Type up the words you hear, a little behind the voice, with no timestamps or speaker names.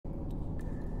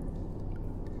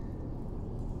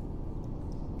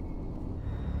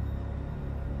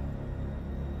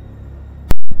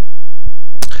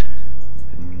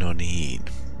No niin.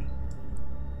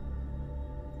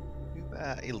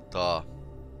 Hyvää iltaa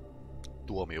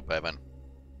tuomiopäivän.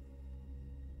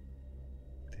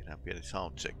 Tehdään pieni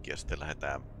soundcheck ja sitten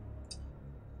lähdetään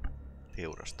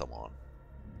teurastamaan.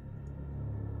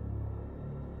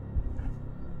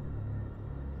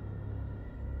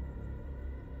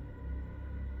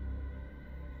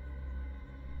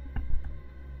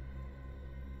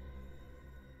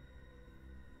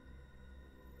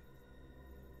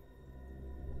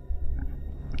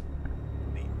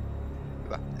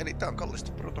 Eli tää on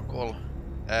Callisto Protocol.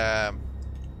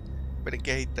 Pelin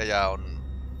kehittäjä on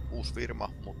uusi firma,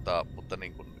 mutta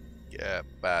niin kuin,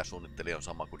 pääsuunnittelija on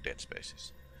sama kuin Dead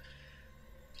Spaces.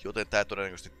 Joten tää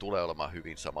todennäköisesti tulee olemaan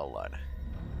hyvin samanlainen.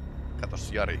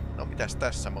 Katos Jari, no mitäs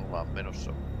tässä me ollaan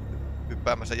menossa?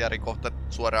 Hyppäämässä Jari kohta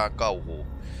suoraan kauhuun.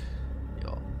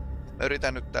 Joo. Mä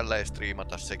yritän nyt tälleen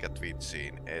striimata sekä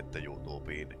Twitchiin että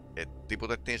YouTubeen.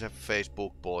 Tiputettiin se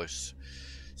Facebook pois.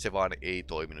 Se vaan ei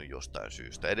toiminut jostain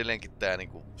syystä. Edelleenkin tää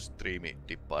niinku striimi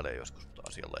dippailee joskus, mutta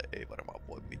asialle ei varmaan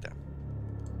voi mitään.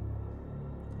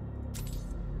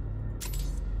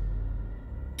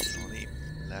 No niin,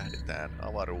 lähdetään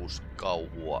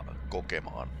avaruuskauhua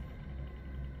kokemaan.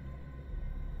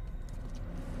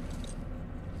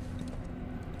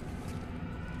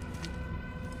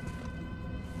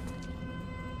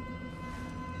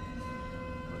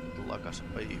 Tullaan kanssa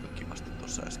kivasti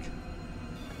tossa äsken.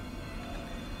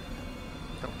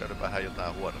 On käynyt vähän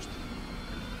jotain huonosti.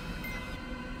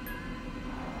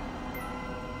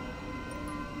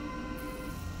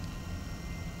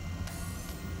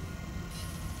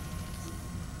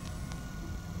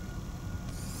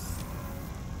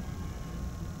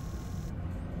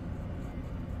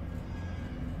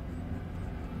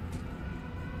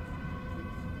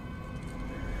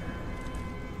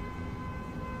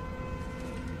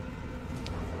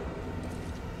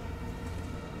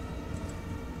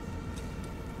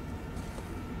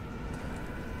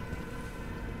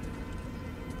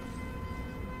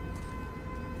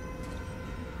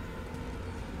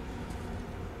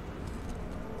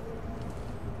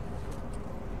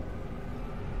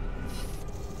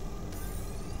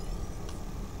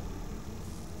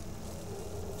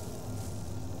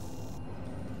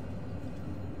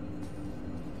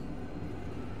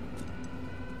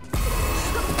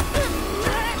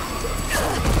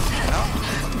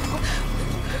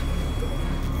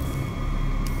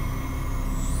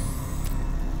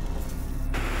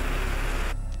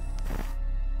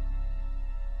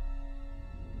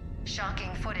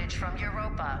 Shocking footage from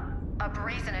Europa. A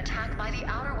brazen attack by the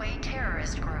Outer Way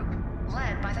terrorist group,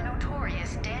 led by the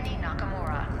notorious Danny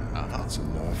Nakamura. That's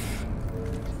enough.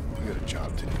 We got a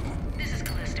job to do. This is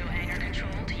Callisto Hangar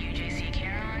Control to UJC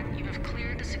Caron. You have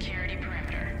cleared the security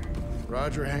perimeter.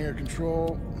 Roger, Hangar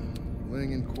Control.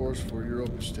 Laying in course for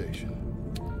Europa Station.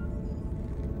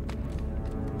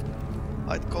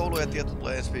 Ait koulu ja tieto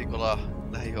tulee ensi viikolla.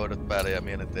 Lähihoidot päälle ja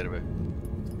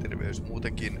mielenterveys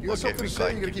muutenkin oikein hyvin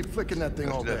kaikki.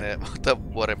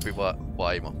 Mutta vuorempi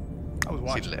vaimo.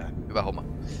 Silleen, hyvä homma.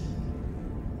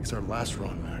 It's our last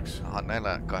run, Max. Aha,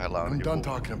 näillä kahdella on I'm done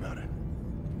talking about it.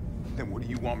 Then what do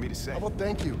you want me to say? How about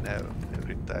thank you? Ne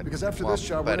yrittää Because after this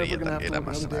job, we're never gonna have to live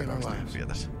another day in our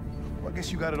lives. Well, I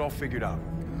guess you got it all figured out.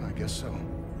 I guess so.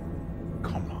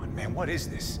 Come on, man, what is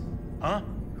this? Huh?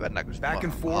 Hyvän näköistä. Back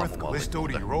and forth, Callisto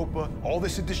to Europa, all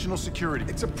this additional security.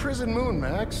 It's a prison moon,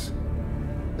 Max.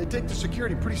 They take the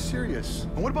security pretty serious.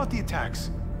 And what about the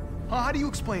attacks? Huh? How do you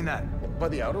explain that? By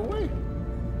the Outer Way?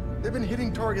 They've been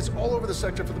hitting targets all over the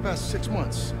sector for the past 6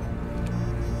 months.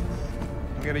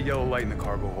 We got a yellow light in the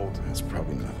cargo hold. That's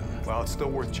probably nothing. Well, it's still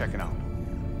worth checking out.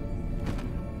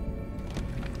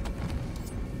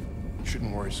 You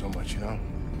shouldn't worry so much, you know?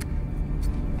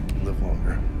 Live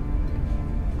longer.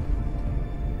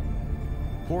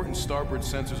 Port and starboard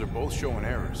sensors are both showing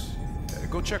errors.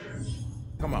 Go check.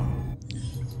 Come on.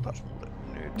 Taas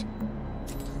nyt.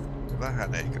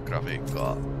 Vähän ehkä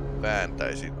grafiikkaa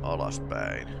vääntäisin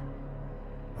alaspäin.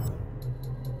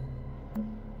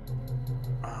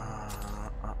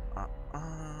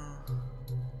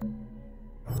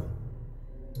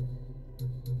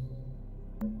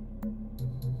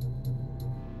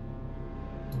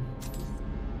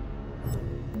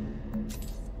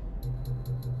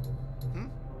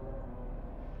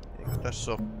 Eikö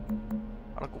tässä ole?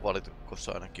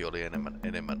 Alkuvalikossa ainakin oli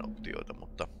enemmän optioita,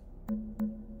 mutta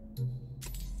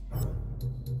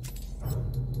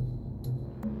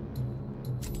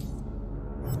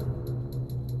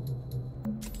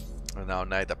nää on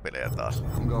näitä pelejä taas.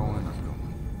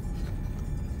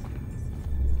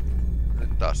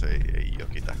 Nyt taas ei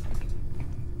jokita.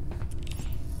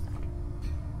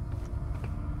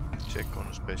 Check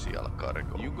on special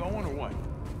cargo. You going or what?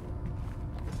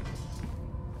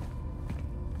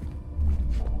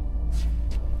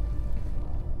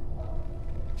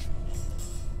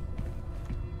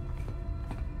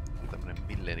 Tämmönen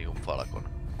Millennium Falcon.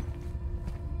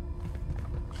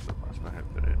 Katsotaan vähän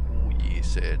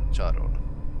UJC Charon.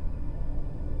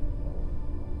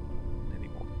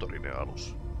 Nelimoottorinen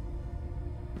alus.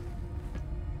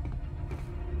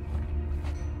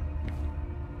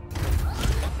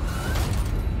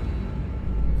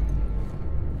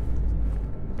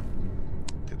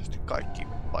 Tietysti kaikki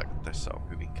paikat tässä on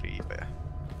hyvin kriipejä.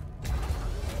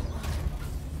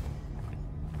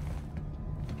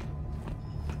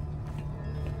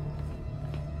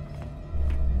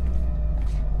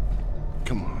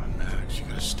 Come on, Max. You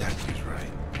gotta stack these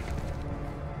right.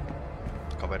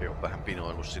 Kaveri on vähän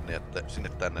pinoillut sinne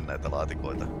tänne näitä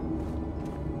laatikoita.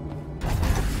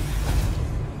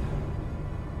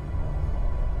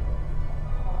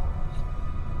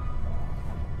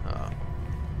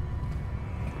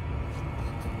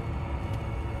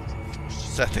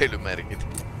 Säteilymerkit.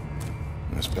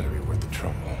 This better be worth the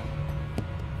trouble.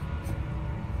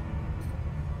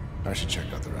 I should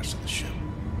check out the rest of the ship.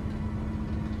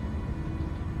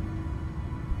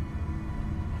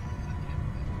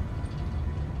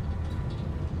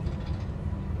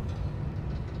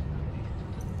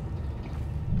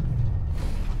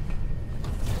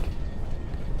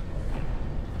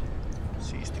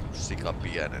 Siisti kun sika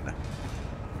pienenä.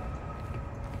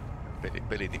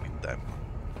 Peli nimittäin.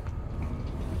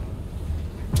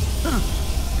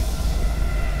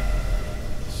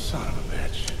 Son of a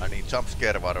bitch. Ai niin,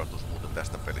 jumpscare-varoitus muuten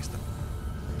tästä pelistä.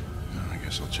 I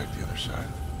guess I'll check the other side.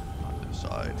 Other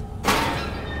side.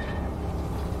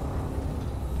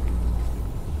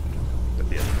 Ja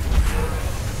tiedä.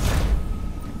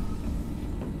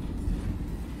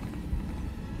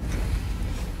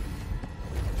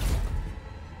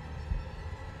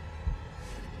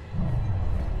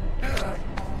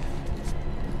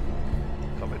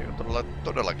 Kaveri on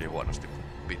todellakin huonosti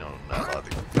pinonnut nää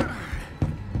laatikot.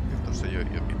 Tuossa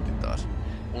jömitti taas.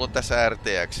 Mulla on tässä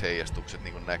RTX-heijastukset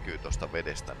niin näkyy tosta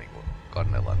vedestä niin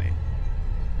kannella, niin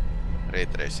ray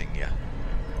tracingia.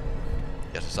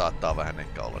 Ja se saattaa vähän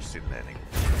ehkä olla silleen niin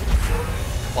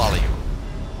paljon.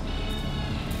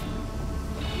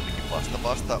 Kuitenkin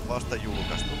vasta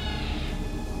julkaistu.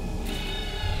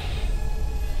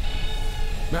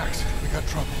 Max, we got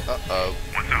trouble. Uh-oh.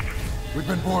 What's up? We've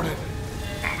been boarded.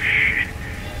 Oh shit.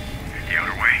 The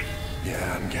outer way?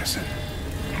 Yeah, I'm guessing.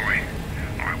 Alright.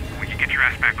 Well, you get your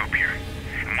ass back up here.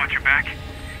 And watch your back.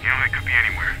 You know, that could be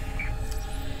anywhere.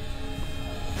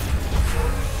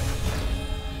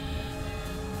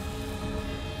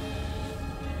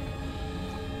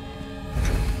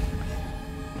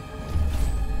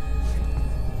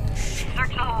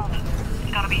 Search the hold.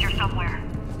 It's gotta be here somewhere.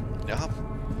 Jaha.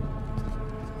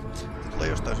 Tulee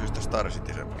jostain syystä Star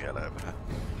Citizen mieleen vähän.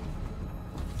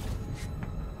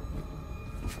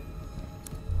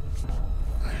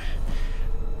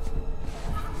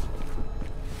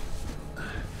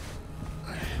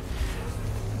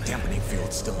 Dampening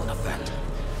field's still in effect.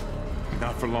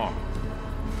 Not for long.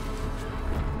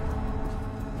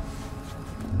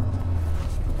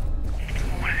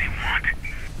 What do they want?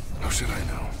 How should I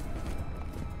know?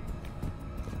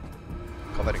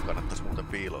 Kaverin kannattais muuten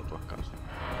piiloutua kanssa.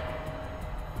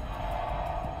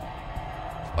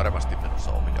 Varmasti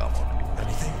menossa ohjaamoon nimittäin.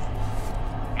 Anything?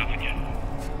 Nothing yet.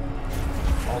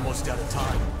 Almost out of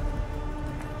time.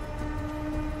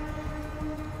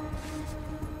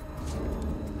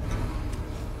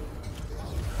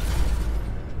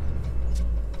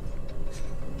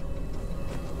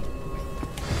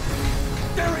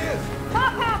 There he is!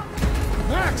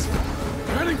 Max!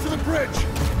 We're heading to the bridge!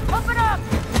 Open up!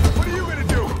 What are you gonna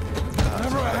do?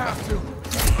 Whenever I have to.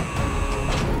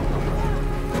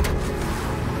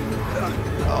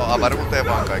 Avaruuteen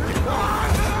vaan kaikki.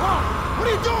 What are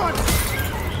you doing?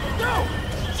 No!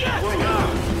 Shit!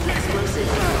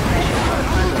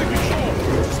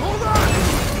 Just hold on!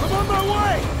 I'm on my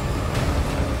way!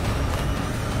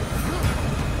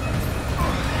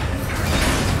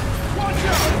 Watch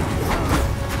out!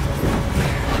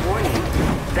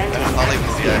 Vähän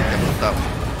alimisia ehkä, mutta...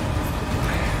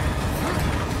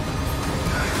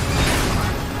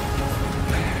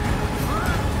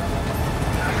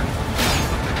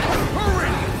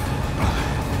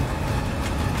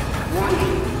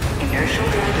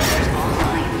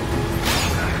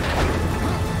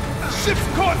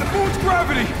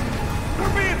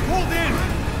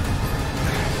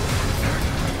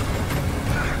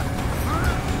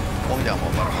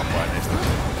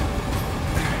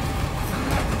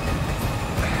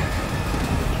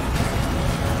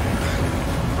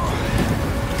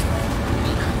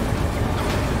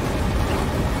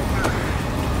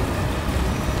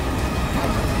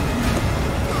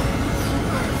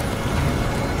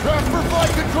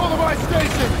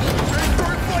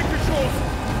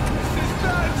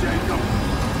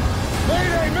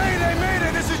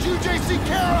 JC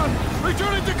Caron!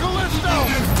 Returning to Callisto!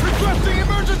 Requesting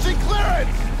emergency clearance!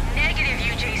 Negative,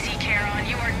 UJC Caron.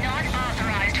 You are not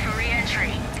authorized for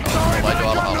re-entry. Sorry, but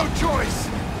I got no choice!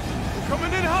 We're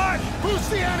coming in hot! Boost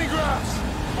the antigraphs!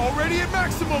 Already at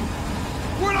maximum!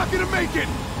 We're not gonna make it!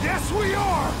 Yes, we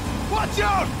are! Watch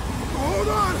out! Hold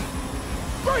on!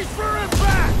 Brace for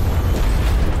impact!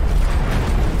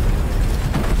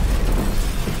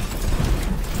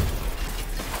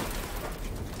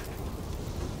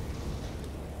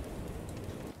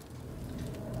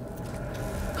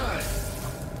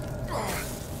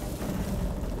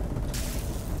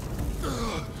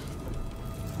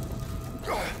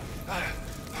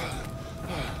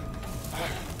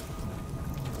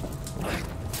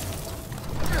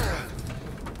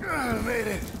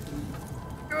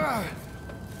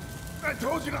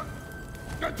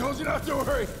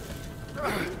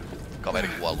 Kaveri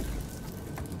kuollut.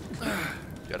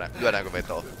 Lyödäänkö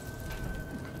vetoa?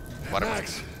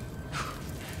 Varmasti.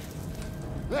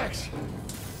 Max!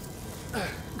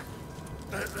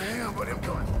 Hang on, buddy, I'm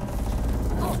coming.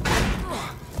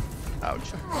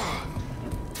 Ouch.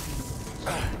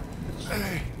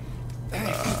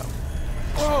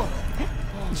 Oh!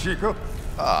 Chico?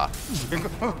 Chico?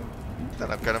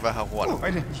 Täällä on käynyt vähän huono.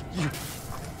 Why didn't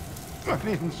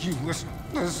you listen?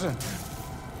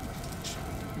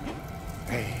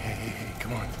 Hey,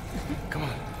 come on. Come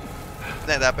on.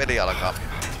 Miten tää peli alkaa?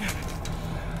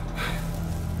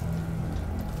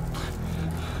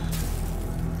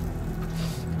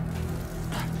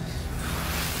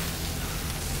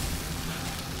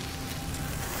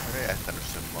 Räjähtänyt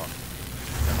sen vaan.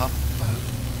 Jaha.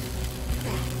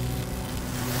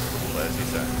 Tulee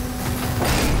sisään.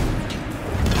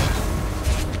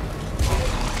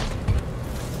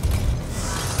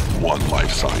 One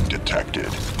life sign detected.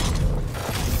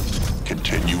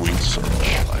 Continuing search.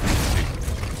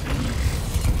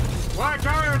 Black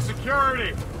Iron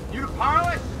Security! You the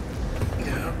pilot?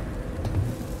 Yeah.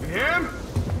 You him?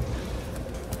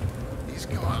 He's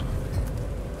gone.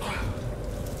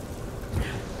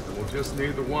 We'll just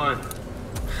need the one.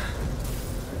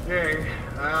 Okay,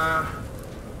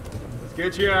 let's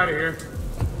get you out of here.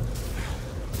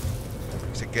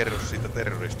 Se kerro siitä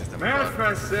terroristista.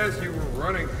 Manifest says you were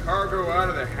running cargo out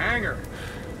of the hangar.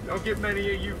 Don't get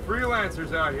many of you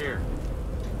freelancers out here.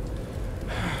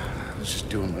 I was just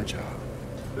doing my job.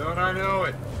 Don't I know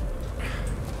it?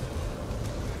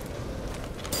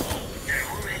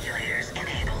 Regulators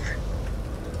enabled.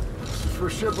 This is the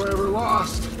first ship I ever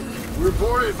lost. We were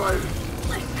boarded by...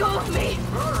 Let go of me!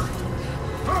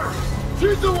 Her!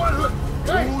 She's the one who...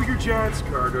 Hey! Cool your jets,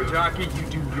 cargo jockey. You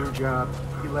do your job.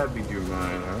 You let me do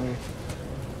mine, all right?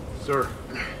 Sir.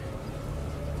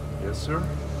 Yes, sir?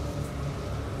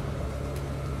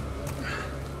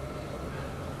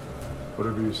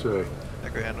 Whatever you say.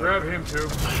 Grab him too.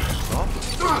 No.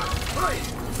 Hey!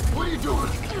 What are you doing?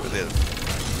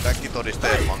 Kaikki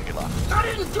todisteet vankilaan. I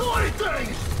didn't do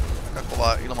anything! Aika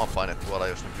kova ilmanpaine tuolla,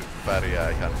 jos ne pärjää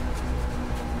ihan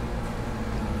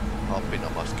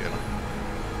happinamaskeilla.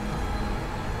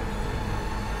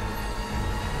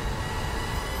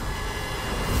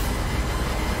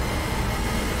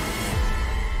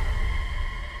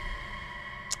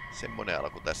 Semmonen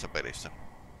alku tässä pelissä.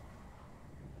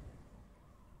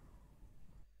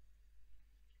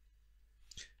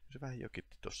 Se vähän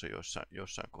jokitti tuossa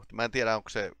jossain kohtaa. Mä en tiedä, onko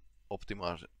se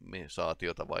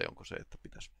optimisaatiota vai onko se, että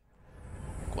pitäisi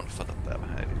konfata tää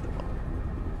vähän eri tavalla.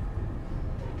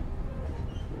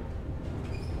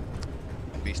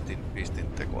 Pistin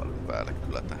tekoälyn päälle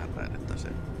kyllä tähän näin, että se...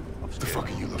 What the fuck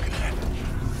are you looking at?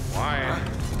 Why?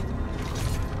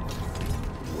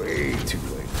 Way too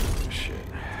late for this shit.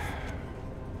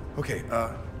 Okay,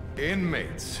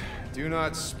 Inmates, do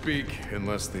not speak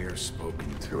unless they are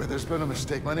spoken to. there's been a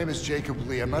mistake. My name is Jacob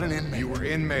Lee. I'm not an inmate. You were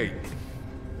inmate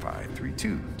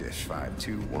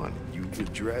 532-521. You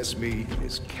address me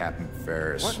as Captain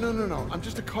Ferris. What? No. I'm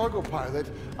just a cargo pilot.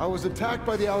 I was attacked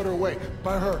by the outer way.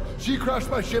 By her. She crashed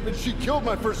my ship and she killed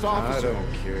my first officer. I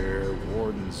don't care.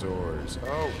 Warden's orders.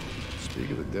 Oh,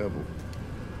 speak of the devil.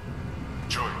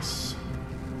 Choice.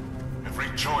 Every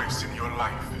choice in your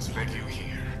life has led you here.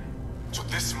 To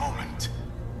this moment.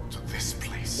 To this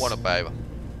place. Huono päivä.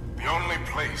 The only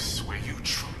place where you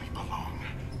truly belong.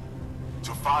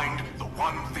 To find the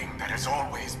one thing that has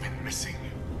always been missing.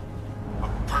 A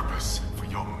purpose for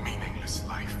your meaningless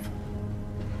life.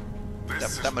 This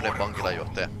is Tämmönen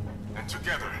vankilajohtaja. and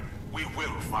together we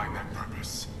will find that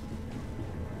purpose.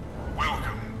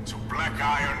 Welcome to Black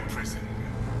Iron Prison.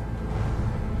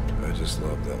 I just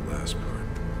love that last part.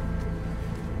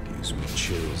 Gives me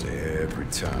chills every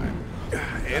time.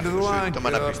 End of the line.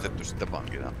 Syyttömänä pistetty sitten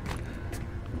vankilaan.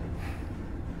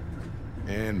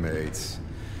 And mates.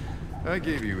 I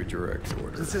gave you a direct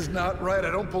order. This is not right.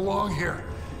 I don't belong here.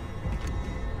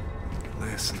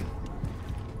 Listen.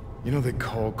 You know they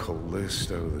call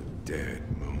Callisto the dead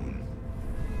moon.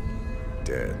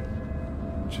 Dead.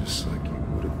 Just like you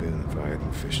would have been if I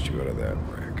hadn't fished you out of that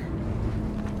wreck.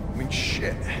 I mean,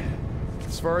 shit.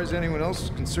 As far as anyone else is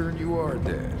concerned, you are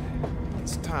dead.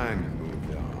 It's time you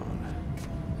moved on.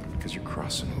 Because you're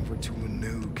crossing over to a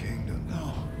new kingdom.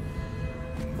 No.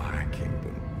 My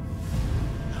kingdom.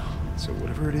 No. So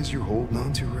whatever it is you're holding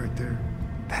on to right there,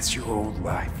 that's your old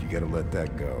life. You gotta let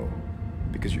that go.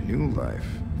 Because your new life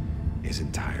is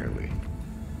entirely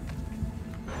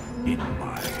in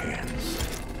my hands.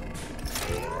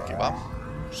 Kiva.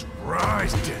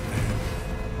 Surprise, dead man.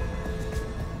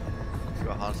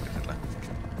 Hyvä hanska sillä.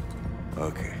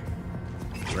 Okay.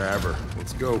 Grab her.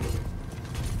 Let's go.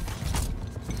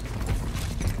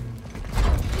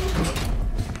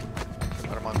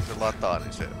 Varmaan kun se lataa,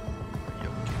 niin se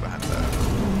jokin vähän tää.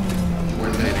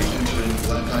 We're heading entering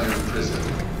Black Iron Prison,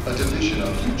 a division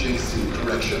of UJC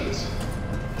Corrections.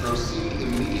 Proceed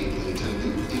immediately to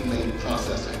new inmate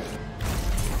processing.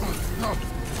 No!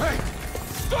 Hey!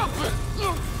 Stop it!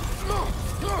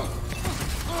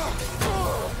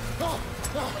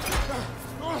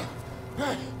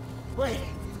 Hey!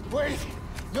 Wait!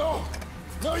 No!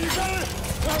 No, you got it!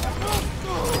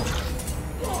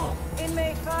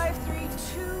 Inmate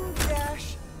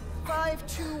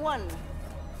 532-521.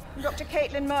 Dr.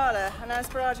 Caitlin Marler, and as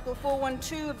per Article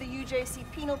 412 of the UJC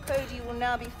Penal Code, you will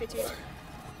now be fitted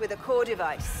with a core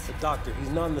device. The doctor, he's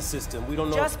not in the system. We don't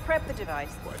know. Just prep the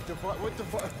device. What the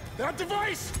fuck? That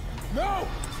device? No!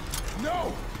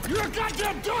 No! You're a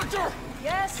goddamn doctor!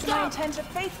 Yes, and I intend to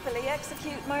faithfully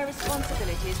execute my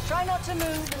responsibilities. Try not to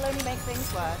move, it'll only make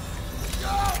things worse.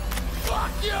 Oh,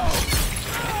 fuck you!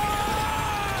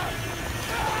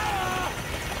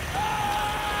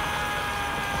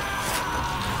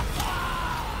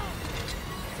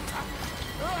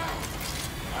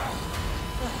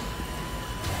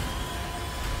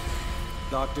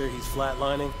 Doctor, he's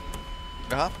flatlining.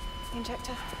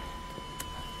 Injector.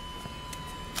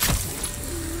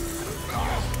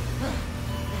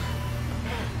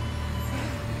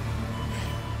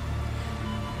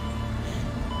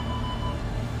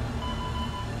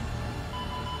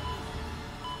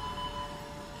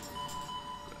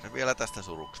 Se vielä tästä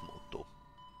suruksi muuttuu.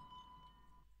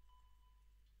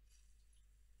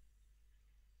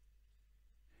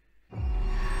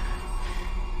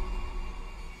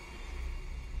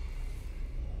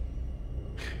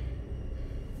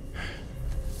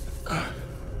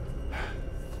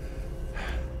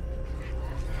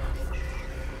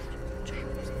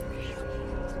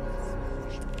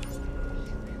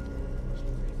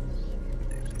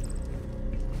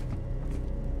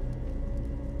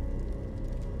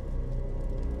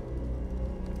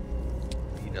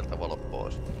 Viideltä valot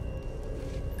pois.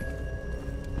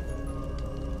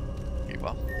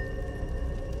 Kiva.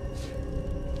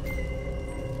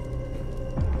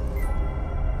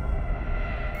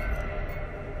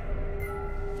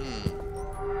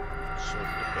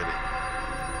 Syyyttöpeli.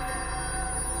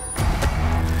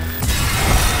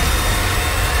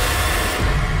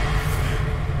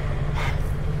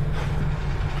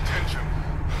 Attention.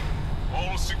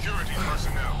 All security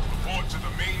personnel, report to the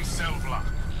main cell block.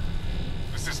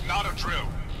 This is not a drill.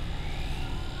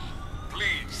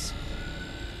 Please,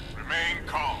 remain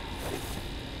calm.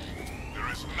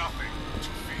 There is nothing to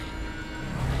fear.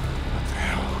 What the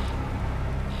hell?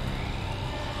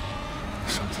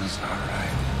 Something's not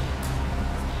right.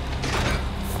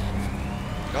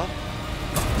 Joo.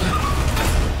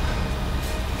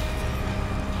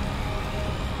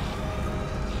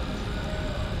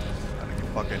 Ainakin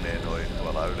pakenee noin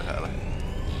tuolla ylhäällä.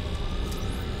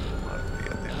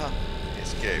 Aha,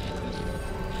 escape.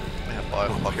 Mehän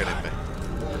pakenemme.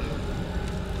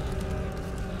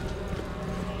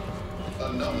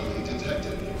 Anomaly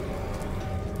detected.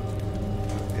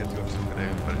 Tiedätkö, se menee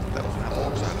ympäri? Täällä on vähän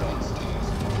muoksailla.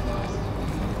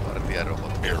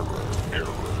 Vartijarobot.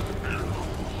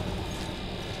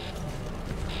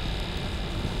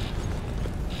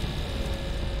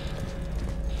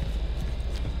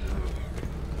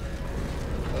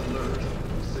 Alert.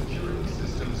 Security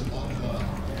systems online.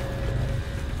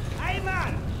 Hey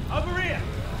man, over here!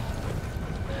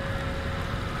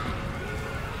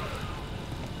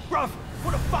 Bruv,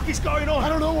 what the fuck is going on? I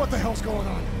don't know what the hell's going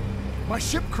on. My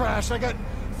ship crashed, I got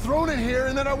thrown in here,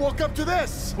 and then I woke up to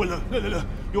this! Well, look.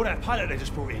 You're that pilot they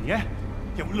just brought in, yeah?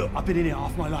 Yeah, well, look, I've been in here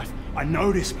half my life. I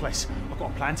know this place. I've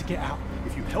got a plan to get out.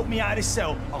 If you help me out of this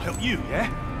cell, I'll help you, yeah?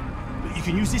 But you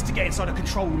can use this to get inside a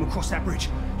control room across that bridge.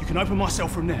 You can open my cell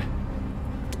from there.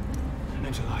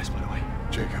 Name's Elias, by the way.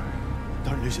 Jacob.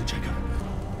 Don't lose it, Jacob.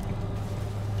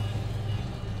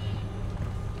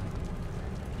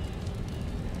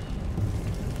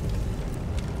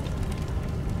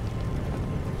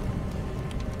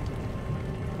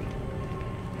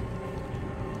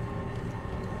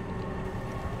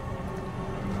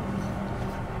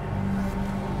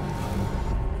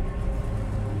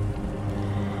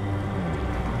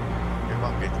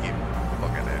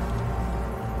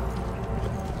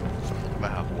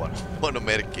 Huono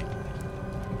merkki.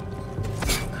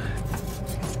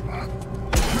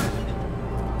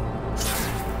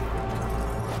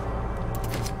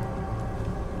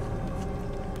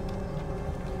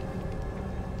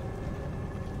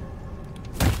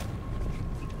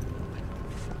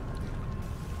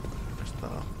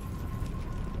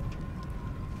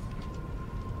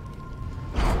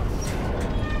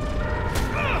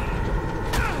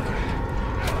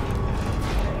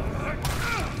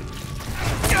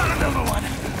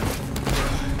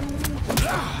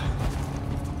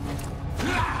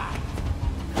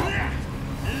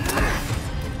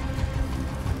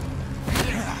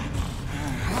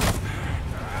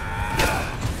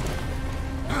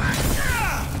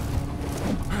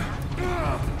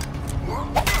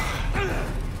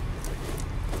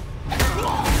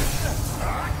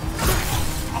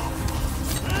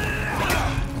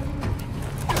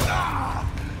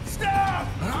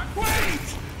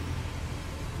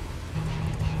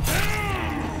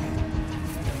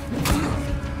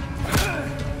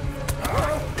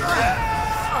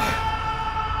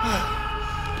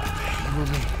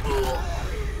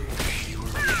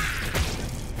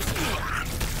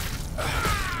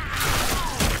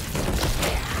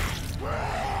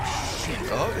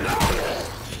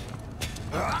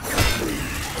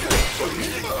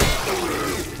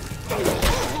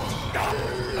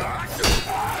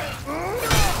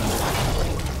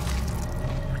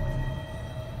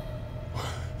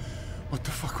 What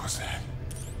the fuck was that?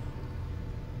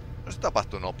 No se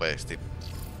tapahtui nopeasti.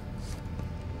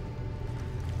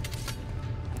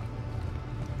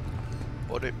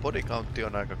 Body countti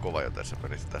on aika kova jo tässä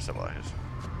pelissä tässä vaiheessa.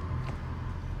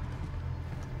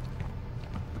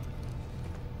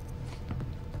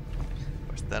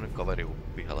 Olisi tää nyt kaveri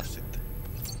pihalla sitten.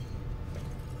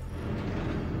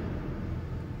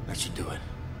 That should do it.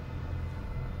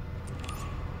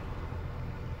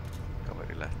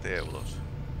 Kaveri lähtee ulos.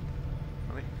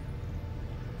 Noniin.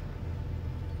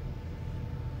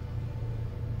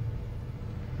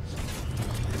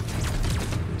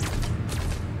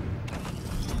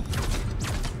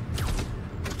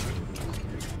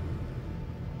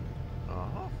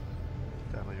 Aha.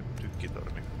 Täällä on joku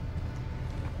tykkitorni.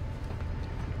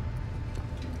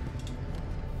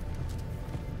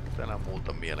 Täällä on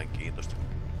muuta mielenkiintoista.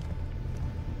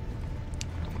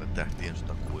 Tuommoinen tähtien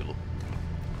sotakuilu.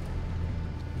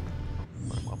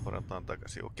 Varmaan parataan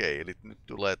takaisin. Okei, eli nyt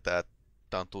tulee tää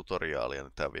on tutoriaali ja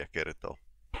tää vielä kertoo.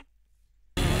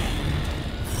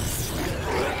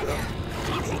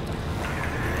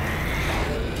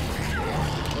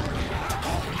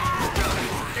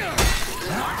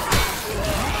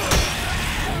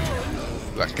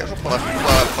 Hyökkäys on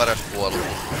paras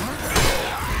puolustus.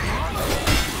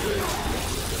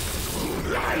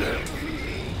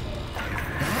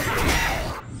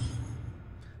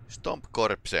 Stomp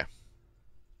Corpse.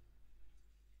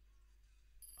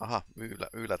 Aha,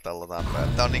 ylätallataan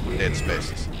päällä. Tää on niinku Dead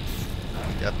Spaces.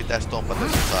 Ja pitää stompata,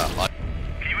 jos saa...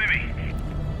 Can you hear me?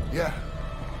 Yeah.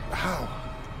 How?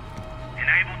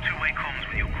 Enable two-way comms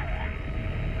with your core.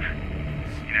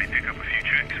 You know, pick up a few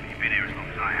tricks when you've been here as long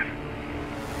as I have.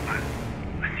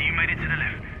 I see you made it to the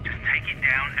left. Just take it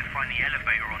down and find the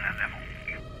elevator on that level.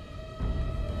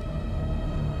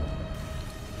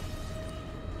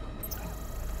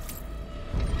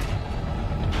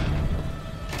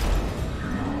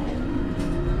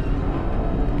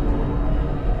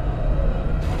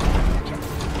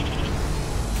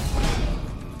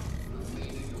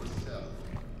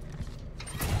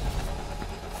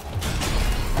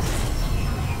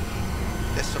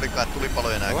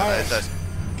 Tulipalojen aikana ei saisi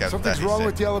käyttää Something's wrong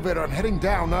with the elevator. I'm heading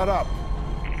down, not up.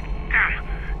 Damn!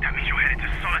 That means you're headed to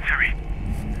solitary.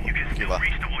 You can still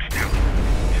reach the watchtower.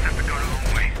 Just have to go the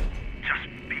long way. Just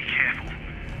be careful.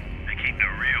 They keep the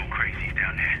real crazies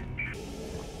down there.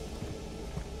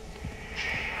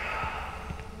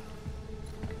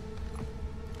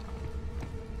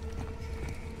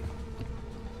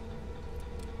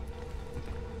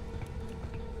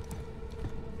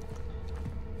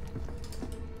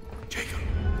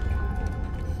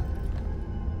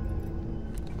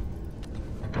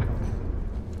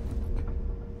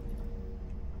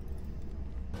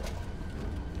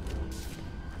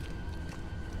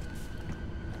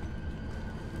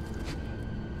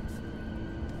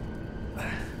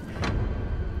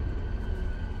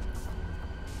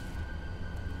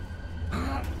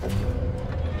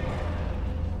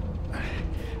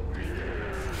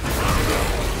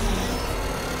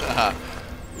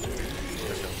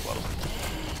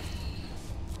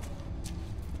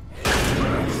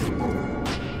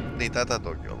 tätä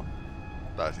toki olla.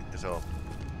 Tai sitten se on...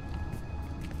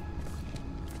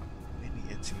 Meni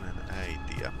etsimään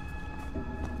äitiä.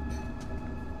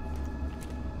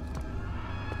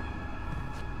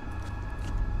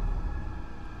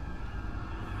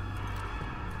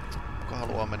 Kuka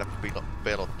haluaa mennä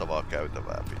pelottavaa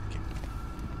käytävää pitkin?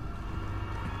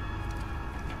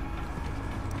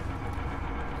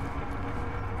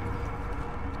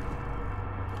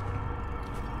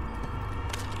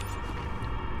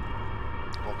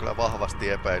 Kyllä vahvasti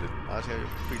epäilyt. Siellä on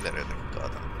joku pillereitäkin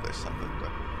kaatanut vessaan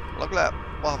pönttöön. Mulla on kyllä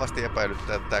vahvasti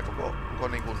epäilyttää, että tää koko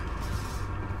niin kuin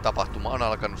tapahtuma on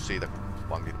alkanut siitä, kun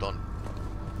vankit on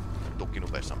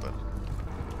tukkinut vessan pönttöön.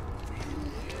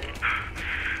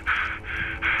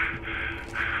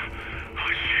 Oh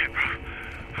shit, bro.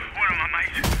 One of my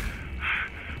mates.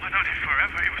 I known him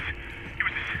forever. He was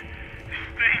this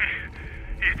thing.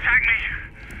 He attacked me.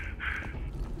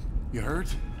 You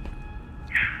hurt?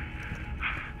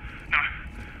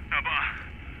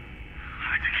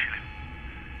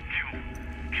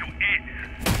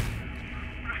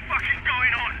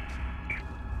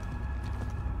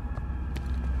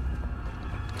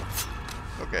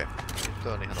 Okei, nyt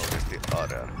on ihan oikeesti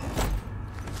area.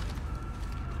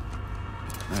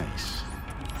 Nice.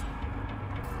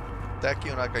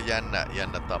 Tääkin on aika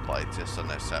jännä tapa itse asiassa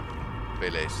näissä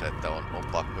peleissä, että on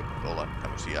pakko olla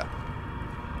tämmösiä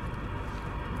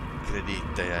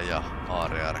krediittejä ja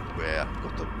area-arkkuja ja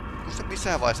kun se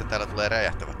missään vaiheessa täällä tulee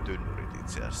räjähtävät tynnyrit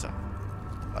itse asiassa.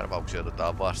 Arvauksia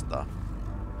otetaan vastaan.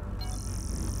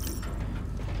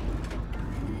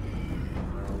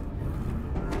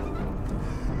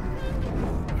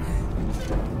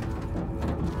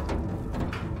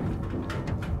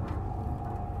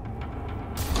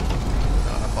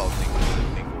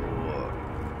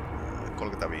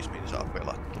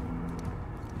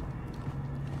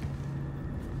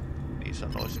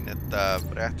 Sanoisin, että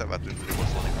räjähtävä tynnyri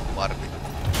voisi olla niinku varti.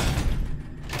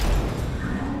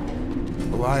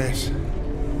 Elias,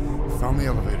 found the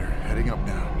elevator, heading up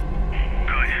now.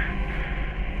 Good.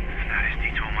 Now this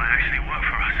detour might actually work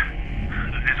for us.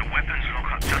 There's a weapons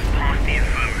lockup just past the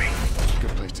infirmary.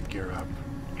 Good place to gear up.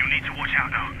 You'll need to watch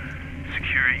out though.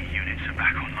 Security units are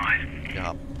back online.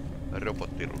 Jaha,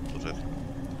 robottiruttuset.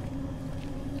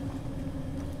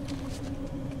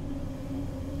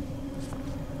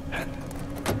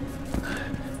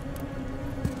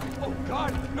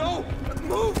 God, no!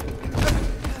 Move!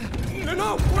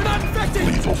 No, we're not infected!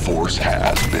 Lethal force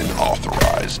has been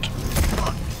authorized.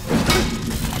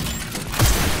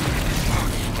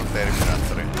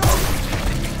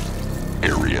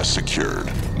 Area secured.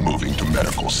 Moving to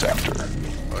medical sector.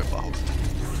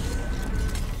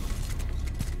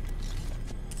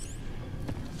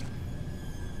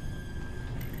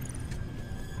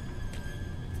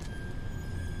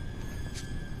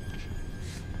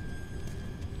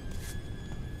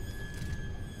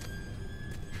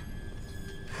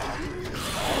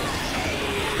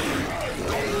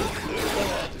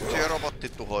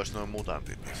 Tuhois noin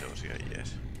mutantit, niin se on ihan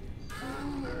jees.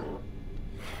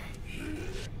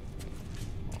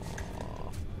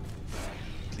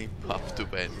 Limp up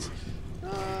to vents.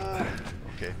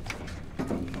 Okay.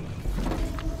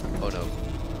 Oh no.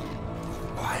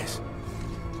 Elias,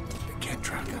 they can't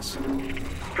track us.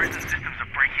 Prison systems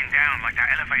are breaking down like that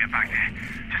elevator back there.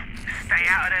 Just stay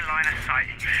out of their line of sight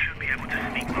and you should be able to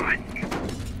sneak by.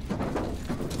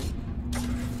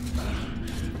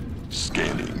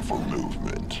 Scanning for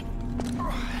movement.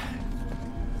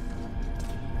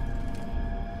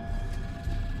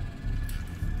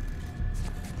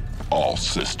 All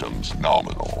systems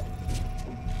nominal.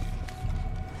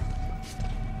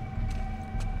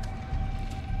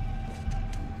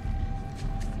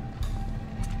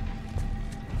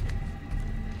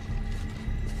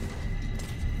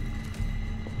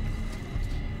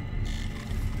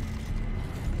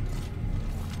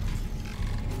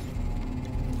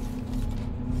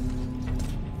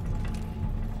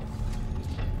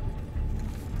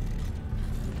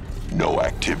 No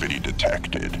activity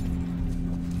detected.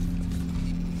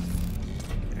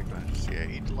 Eiköhän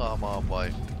siihen idlaamaan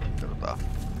vai katsotaan.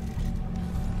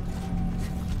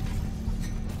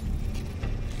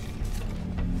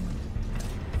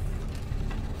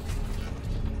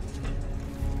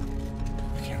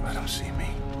 Can't let him see me.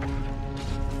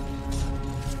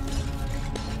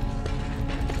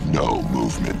 No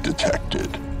movement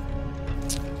detected.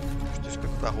 Pystyisikö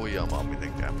tätä huijaamaan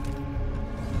mitenkään?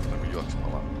 Tai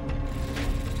juoksemalla?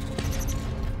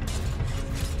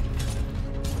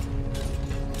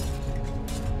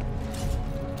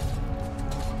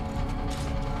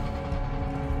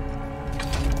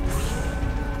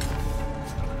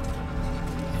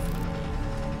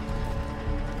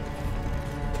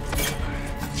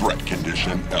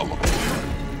 insufficient element.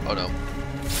 Oh no.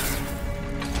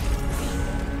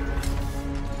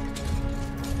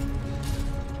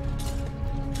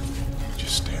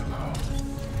 Just stay low.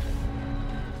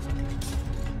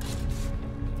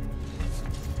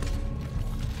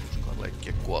 Uskaan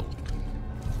leikkiä kuollutta.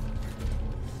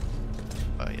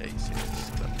 Ai ei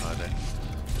sitä taide.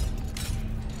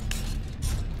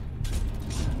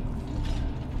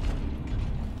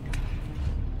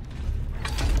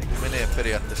 Menee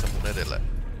periaatteessa mun edelle.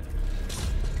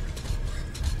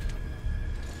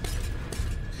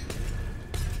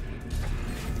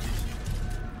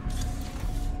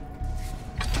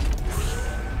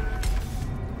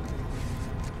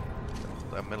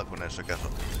 Tää on melkoinen sökäs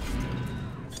on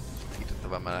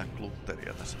kiitettävä määrä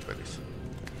glutteria tässä pelissä.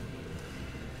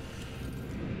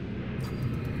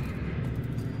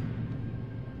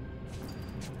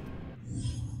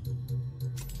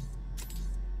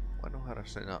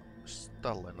 Sinä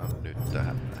tallenna nyt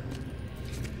tähän.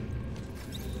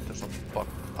 Tässä on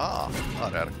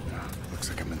AR. Looks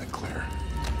like I'm in the clear.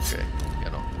 Okei,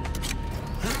 hienoa.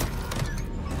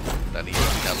 Tää niin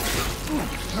minä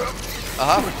luulen.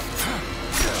 Aha!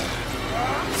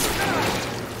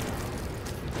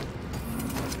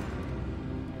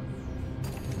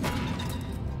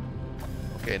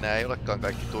 Okei, nää ei olekaan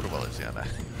kaikki turvallisia nää.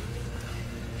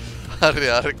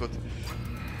 Arkut.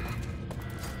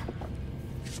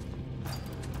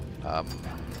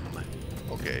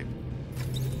 Okei.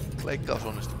 Leikkaus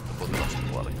onnistuu potilasta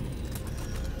puoli.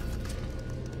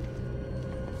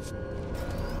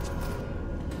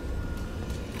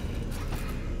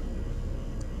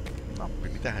 Nappi,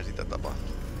 mitähän sitä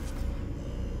tapahtuu?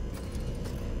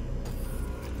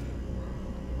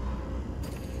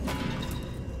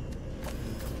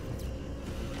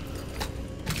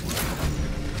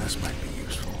 This might be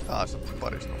useful. Se on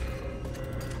parista.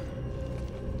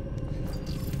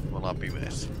 Me ollaan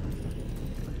pimeässä.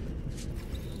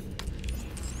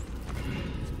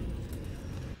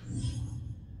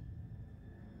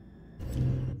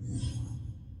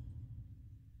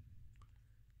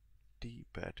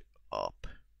 D-pad up.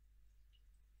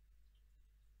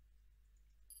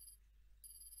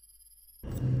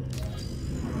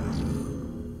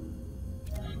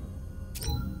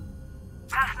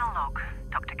 Personal log,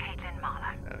 Dr. Caitlin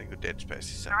Marlowe. Niin Dead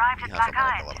Spaceissa. Arrived at Black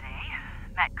Iron today.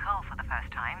 Met Cole for the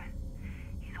first time.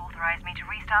 He's authorized me to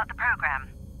restart the program.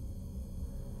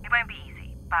 It won't be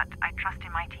easy, but I trust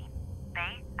in my team.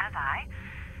 They, as I,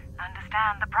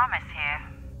 understand the promise here.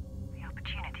 The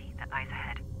opportunity that lies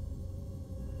ahead.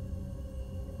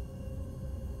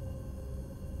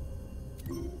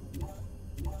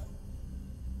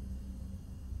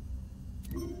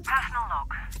 Personal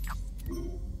log.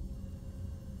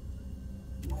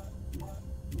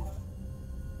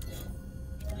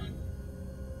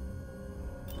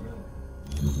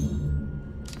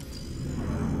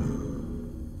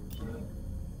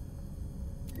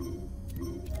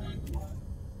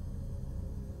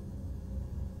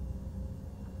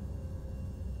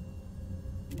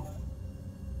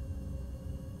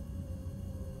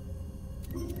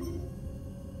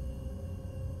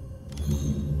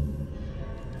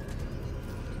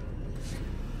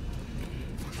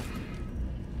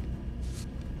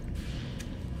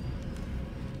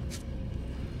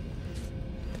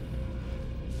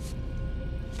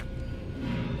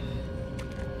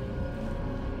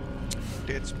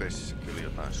 Dead Spaceissa kyllä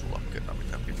jotain sulakkeita,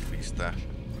 mitä piti pistää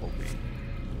oviin.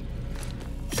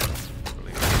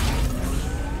 Oli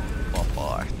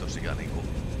vapaaehtoisia niinku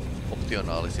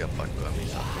optionaalisia paikkoja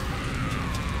missä.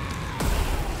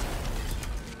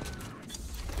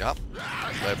 Ja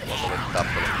leipuvat oli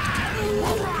tappelu.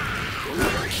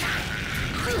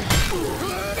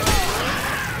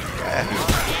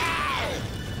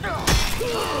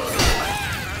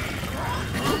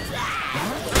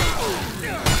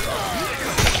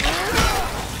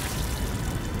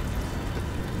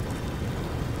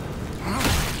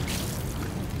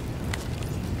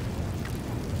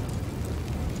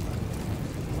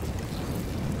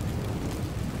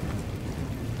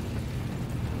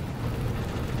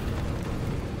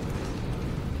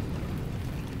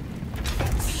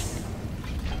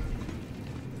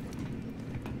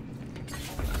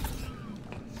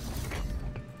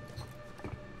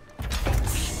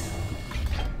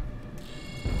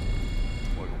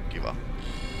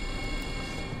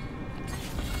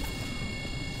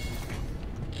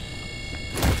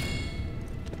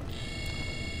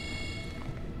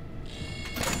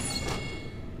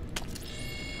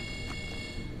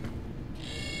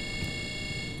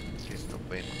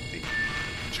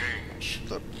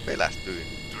 Pelästyin.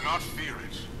 Do not fear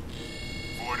it,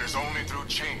 for it is only through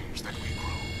change that we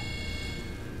grow.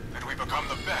 The that we become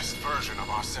the best version of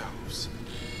ourselves.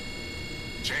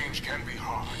 Change can be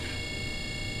hard,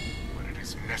 but it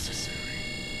is necessary.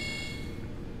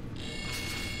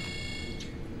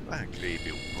 Vähän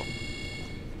kriipiukko.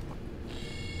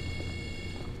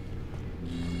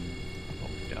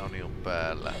 Lockdowni on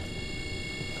päällä.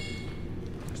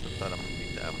 Tästä ei taida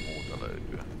mitään muuta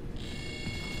löytyä.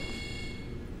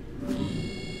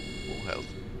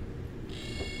 Puhelta.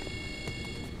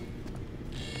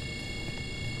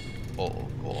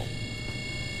 Ok.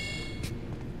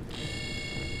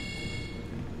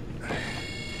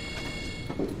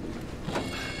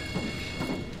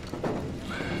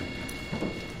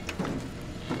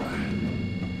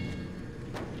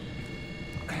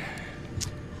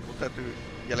 Täytyy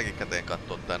jälkikäteen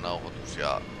katsoa tää nauhoitus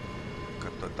ja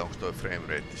katsoa, että onko toi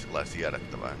framerate sellainen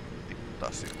siedettävää.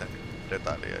 Tiputtaa sitten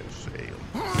detailia, jos se ei ole.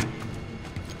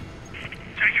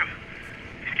 Jacob,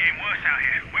 it's getting worse out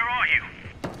here. Where are you?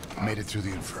 Made it through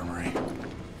the infirmary.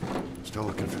 Still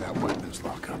looking for that weapons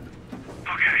lockup.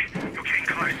 Okay, you're getting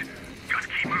close. Just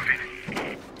keep moving.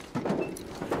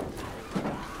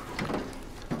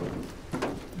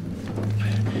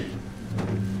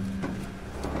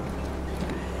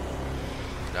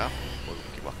 Ja, on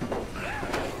kiva.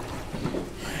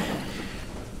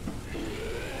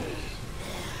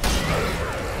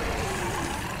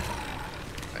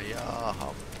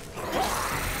 Jaha.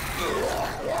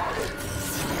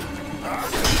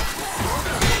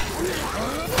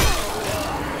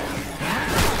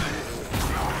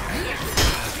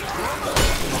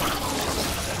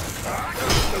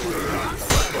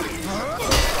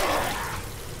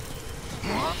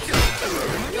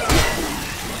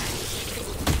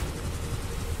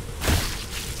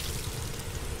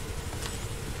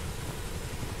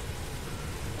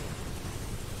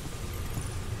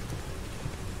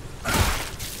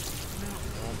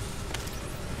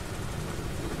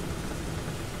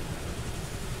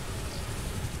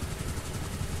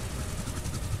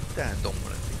 Mitähän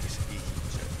tommonen tekisi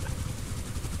ihmiselle?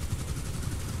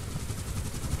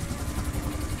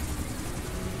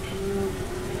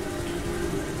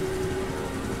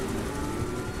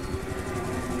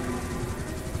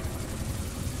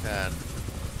 Tää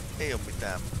ei oo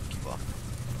mitään kivaa.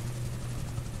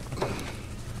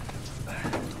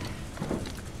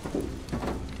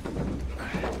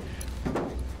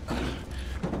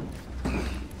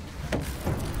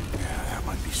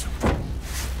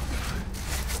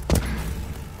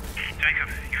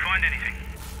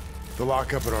 The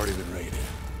lockup had already been raided.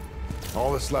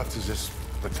 All that's left is this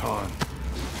baton.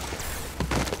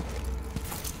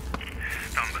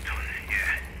 Stun baton,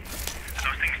 yeah.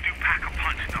 Those things do pack a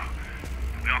punch, though.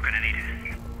 We are gonna need it.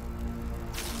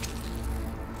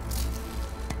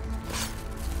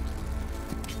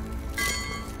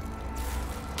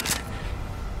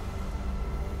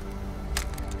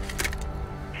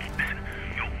 Listen,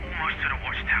 you're almost to the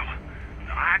watchtower.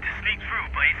 I had to sneak through,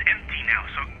 but it's empty now,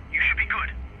 so you should be good.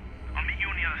 I'll meet you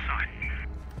on the other side.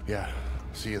 Yeah,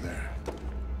 see you there.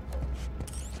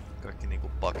 Kaikki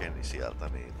niinku pakeni sieltä,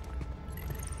 niin